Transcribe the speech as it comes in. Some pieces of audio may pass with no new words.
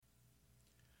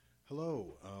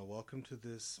Hello, welcome to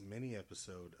this mini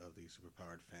episode of the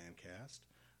Superpowered Fancast.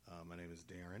 My name is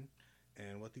Darren,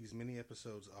 and what these mini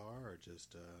episodes are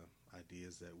just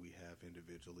ideas that we have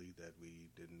individually that we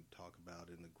didn't talk about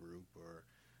in the group, or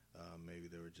maybe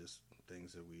they were just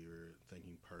things that we were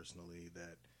thinking personally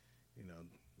that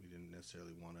we didn't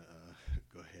necessarily want to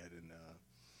go ahead and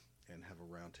have a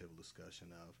roundtable discussion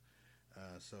of.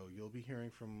 So you'll be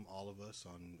hearing from all of us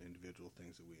on individual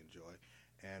things that we enjoy,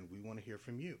 and we want to hear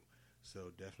from you.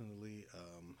 So definitely,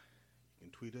 you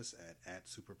can tweet us at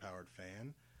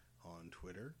 @superpoweredfan on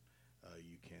Twitter.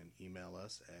 You can email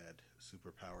us at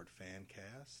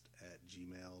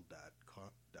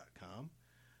superpoweredfancast@gmail.com,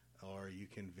 or you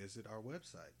can visit our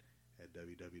website at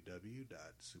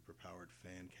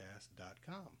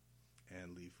www.superpoweredfancast.com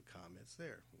and leave comments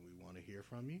there. We want to hear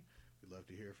from you. We'd love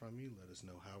to hear from you. Let us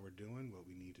know how we're doing, what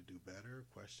we need to do better.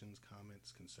 Questions,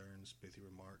 comments, concerns, pithy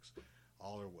remarks,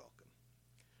 all are welcome.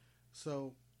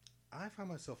 So, I find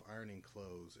myself ironing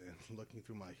clothes and looking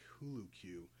through my Hulu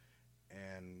queue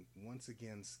and once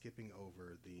again skipping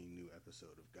over the new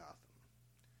episode of Gotham.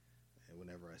 And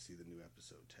whenever I see the new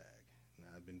episode tag.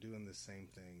 Now, I've been doing the same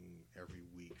thing every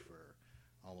week for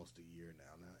almost a year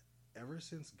now. Now, ever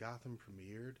since Gotham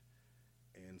premiered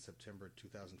in September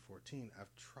 2014,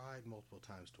 I've tried multiple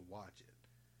times to watch it.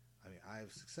 I mean,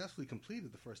 I've successfully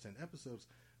completed the first 10 episodes,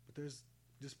 but there's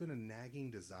just been a nagging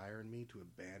desire in me to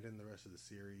abandon the rest of the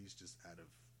series just out of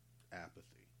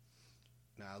apathy.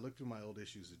 Now, I looked through my old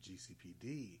issues of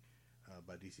GCPD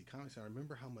by DC Comics, and I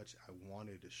remember how much I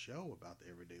wanted a show about the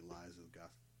everyday lives of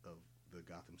the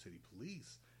Gotham City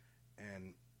Police,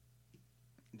 and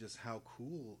just how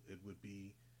cool it would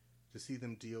be to see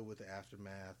them deal with the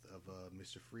aftermath of a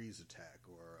Mr. Freeze attack,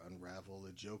 or unravel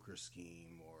a Joker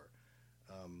scheme, or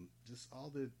just all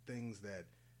the things that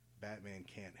Batman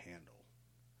can't handle.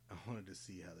 I wanted to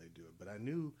see how they do it, but I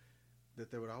knew that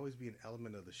there would always be an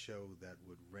element of the show that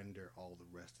would render all the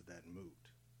rest of that moot.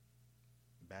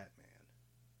 Batman.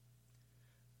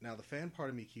 Now, the fan part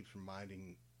of me keeps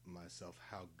reminding myself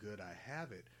how good I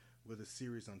have it with a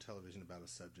series on television about a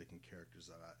subject and characters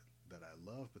that I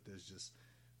love, but there's just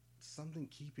something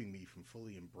keeping me from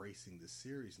fully embracing this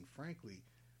series, and frankly,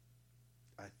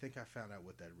 I think I found out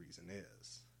what that reason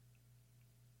is.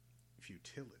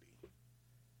 Futility.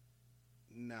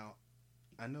 Now,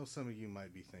 I know some of you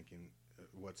might be thinking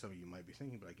what some of you might be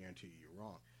thinking, but I guarantee you're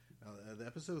wrong. Now, the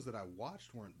episodes that I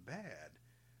watched weren't bad.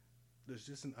 There's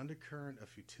just an undercurrent of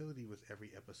futility with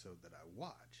every episode that I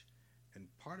watch,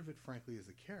 and part of it, frankly, is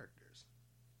the characters.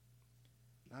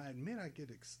 Now, I admit I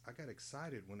got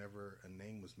excited whenever a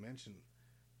name was mentioned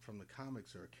from the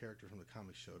comics, or a character from the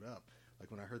comics showed up.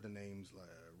 Like when I heard the names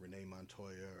Renee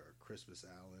Montoya, or Crispus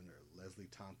Allen, or Leslie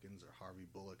Tompkins, or Harvey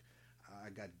Bullock, I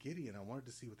got giddy and I wanted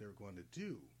to see what they were going to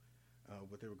do,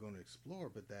 what they were going to explore,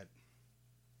 but that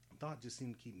thought just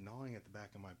seemed to keep gnawing at the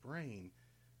back of my brain,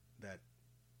 that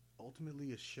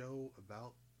ultimately a show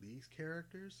about these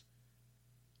characters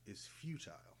is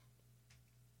futile.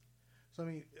 So, I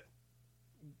mean,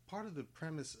 part of the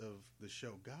premise of the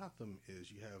show Gotham is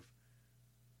you have,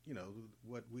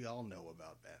 what we all know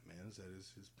about Batman is that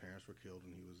his parents were killed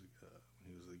when he was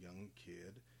a young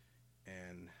kid,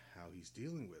 and how he's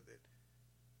dealing with it.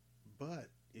 But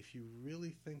if you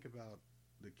really think about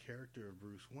the character of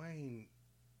Bruce Wayne,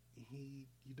 you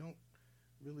don't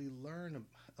really learn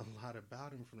a lot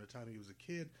about him from the time he was a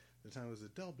kid to the time he was an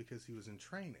adult, because he was in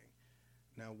training.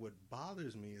 Now, what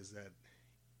bothers me is that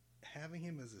having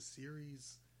him as a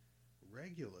series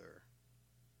regular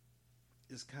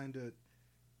is kind of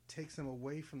takes him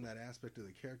away from that aspect of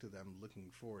the character that I'm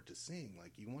looking forward to seeing.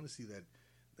 Like, you want to see that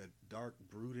dark,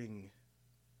 brooding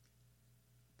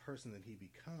person that he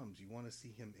becomes. You want to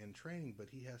see him in training, but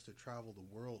he has to travel the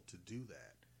world to do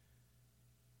that.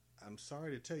 I'm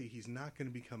sorry to tell you, he's not going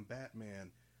to become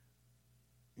Batman,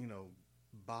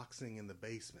 boxing in the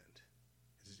basement.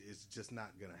 It's just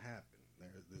not going to happen.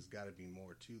 There's got to be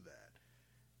more to that.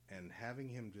 And having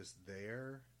him just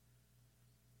there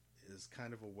is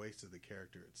kind of a waste of the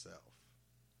character itself.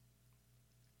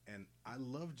 And I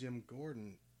love Jim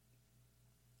Gordon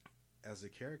as a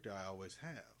character, I always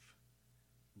have.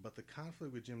 But the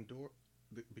conflict with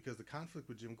because the conflict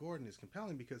with Jim Gordon is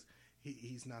compelling, because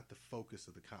he's not the focus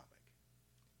of the comic.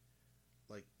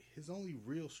 Like, his only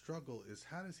real struggle is,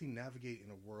 how does he navigate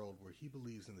in a world where he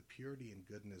believes in the purity and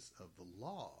goodness of the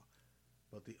law,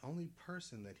 but the only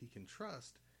person that he can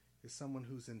trust is someone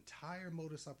whose entire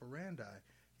modus operandi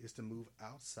is to move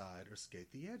outside or skate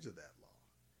the edge of that law.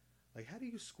 Like, how do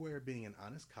you square being an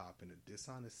honest cop in a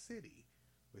dishonest city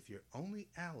with your only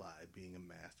ally being a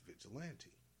masked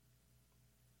vigilante?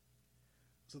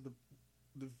 So the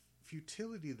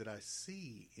futility that I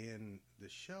see in the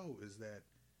show is that,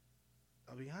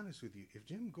 I'll be honest with you, if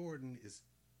Jim Gordon is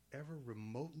ever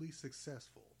remotely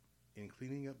successful in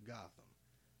cleaning up Gotham,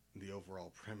 the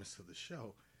overall premise of the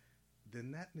show,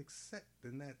 then that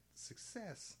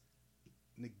success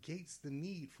negates the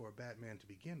need for a Batman to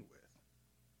begin with.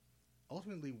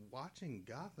 Ultimately, watching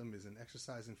Gotham is an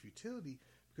exercise in futility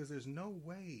because there's no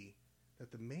way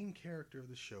that the main character of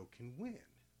the show can win.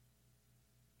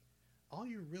 All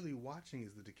you're really watching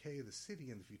is the decay of the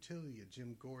city and the futility of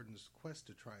Jim Gordon's quest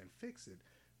to try and fix it,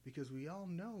 because we all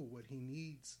know what he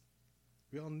needs.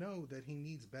 We all know that he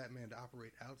needs Batman to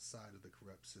operate outside of the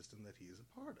corrupt system that he is a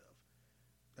part of.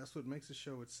 That's what makes the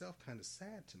show itself kind of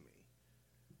sad to me.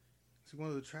 See, one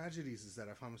of the tragedies is that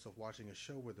I find myself watching a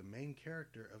show where the main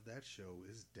character of that show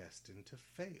is destined to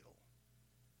fail.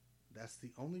 That's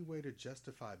the only way to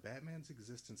justify Batman's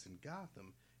existence in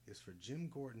Gotham, is for Jim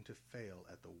Gordon to fail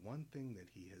at the one thing that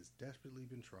he has desperately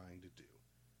been trying to do: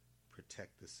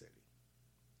 protect the city.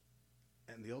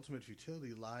 And the ultimate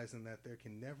futility lies in that there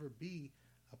can never be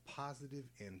a positive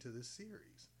end to this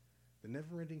series. The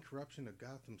never-ending corruption of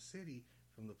Gotham City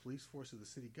from the police force of the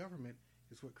city government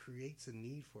is what creates a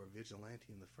need for a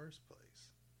vigilante in the first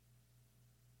place.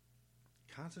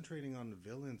 Concentrating on the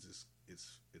villains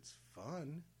it's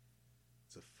fun.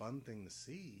 It's a fun thing to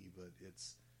see, but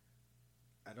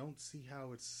I don't see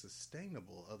how it's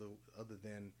sustainable other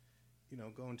than,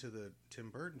 going to the Tim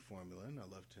Burton formula. And I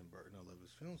love Tim Burton, I love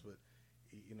his films, but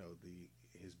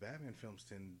his Batman films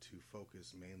tend to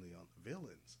focus mainly on the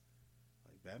villains.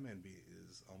 Like Batman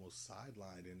is almost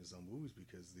sidelined in his own movies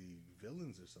because the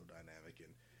villains are so dynamic,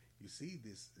 and you see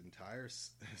this entire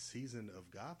season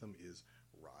of Gotham is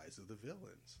rise of the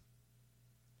villains.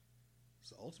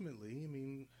 So ultimately, I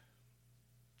mean,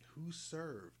 who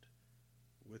served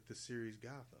with the series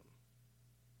Gotham?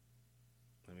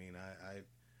 I mean,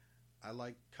 I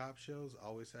like cop shows,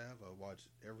 always have. I watch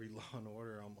every Law and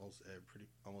Order,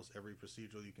 almost every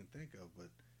procedural you can think of, but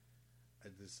I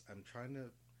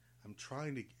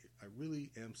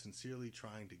really am sincerely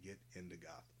trying to get into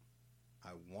Gotham.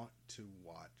 I want to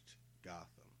watch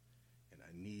Gotham, and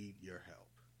I need your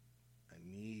help. I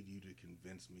need you to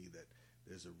convince me that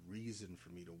there's a reason for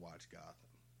me to watch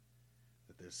Gotham,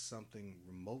 that there's something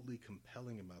remotely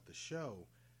compelling about the show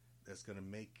that's going to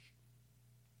make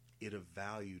it of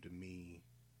value to me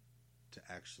to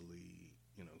actually,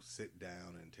 sit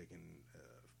down and take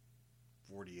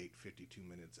 52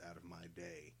 minutes out of my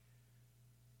day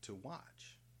to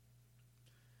watch.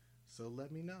 So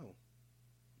let me know.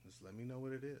 Just let me know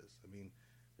what it is. I mean,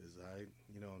 because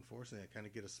unfortunately, I kind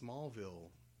of get a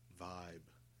Smallville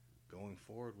vibe going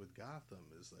forward with Gotham.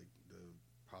 Is like the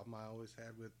problem I always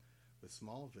had with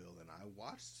Smallville, and I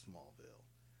watched Smallville.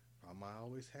 Problem I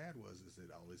always had is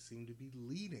it always seemed to be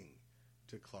leading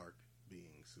to Clark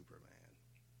being Superman.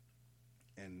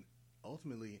 And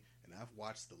ultimately, and I've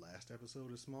watched the last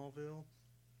episode of Smallville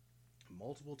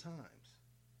multiple times,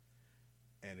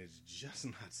 and it's just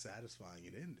not satisfying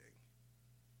an ending.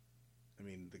 I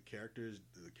mean, the character of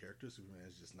Superman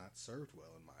is just not served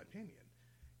well, in my opinion,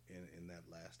 in that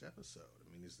last episode. I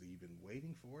mean, you've been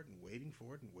waiting for it and waiting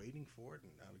for it and waiting for it,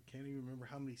 and I can't even remember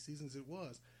how many seasons it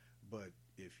was. But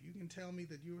if you can tell me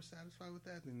that you were satisfied with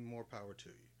that, then more power to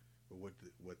you with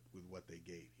what they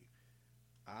gave you.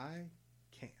 I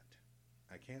can't.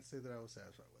 I can't say that I was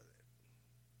satisfied with it.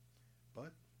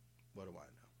 But what do I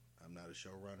know? I'm not a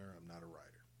showrunner. I'm not a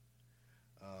writer.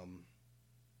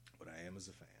 But I am as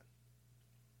a fan.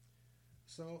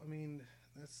 So I mean,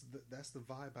 that's the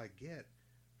vibe I get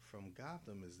from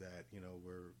Gotham, is that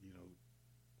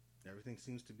everything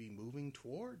seems to be moving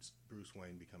towards Bruce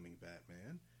Wayne becoming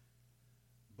Batman.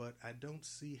 But I don't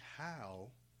see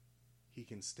how he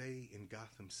can stay in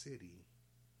Gotham City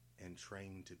and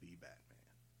train to be Batman.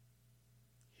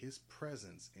 His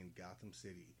presence in Gotham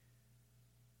City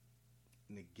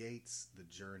negates the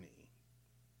journey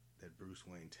that Bruce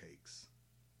Wayne takes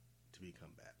to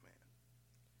become Batman.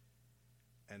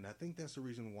 And I think that's the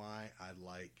reason why I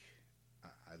like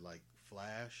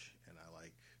Flash, and I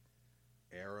like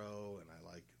Arrow, and I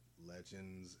like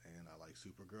Legends, and I like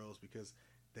Supergirls, because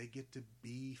they get to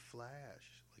be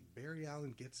Flash. Like, Barry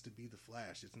Allen gets to be the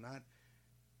Flash. It's not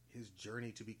his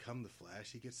journey to become the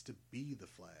Flash. He gets to be the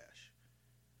Flash.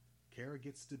 Kara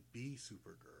gets to be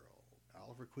Supergirl.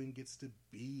 Oliver Queen gets to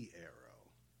be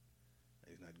Arrow.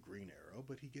 He's not Green Arrow,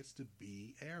 but he gets to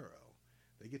be Arrow.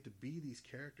 They get to be these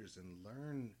characters and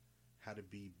learn how to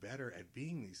be better at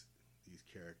being these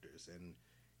characters. And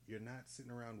you're not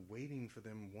sitting around waiting for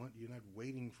them. You're not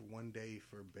waiting for one day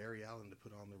for Barry Allen to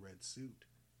put on the red suit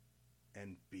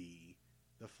and be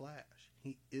the Flash.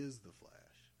 He is the Flash.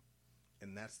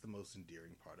 And that's the most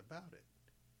endearing part about it.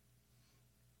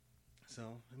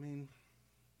 So, I mean,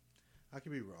 I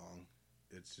could be wrong.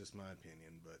 It's just my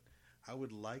opinion, but I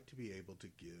would like to be able to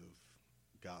give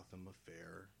Gotham a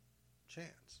fair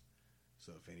chance.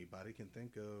 So if anybody can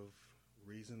think of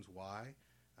reasons why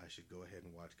I should go ahead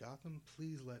and watch Gotham,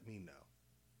 please let me know.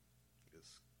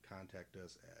 Just contact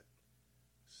us at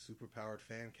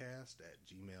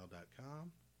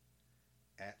superpoweredfancast@gmail.com,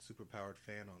 at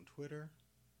superpoweredfan on Twitter.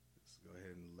 Just go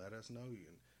ahead and let us know. You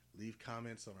can leave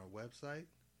comments on our website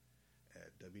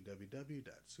at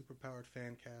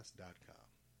www.superpoweredfancast.com.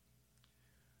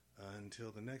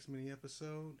 Until the next mini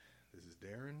episode, this is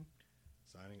Darren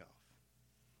signing off.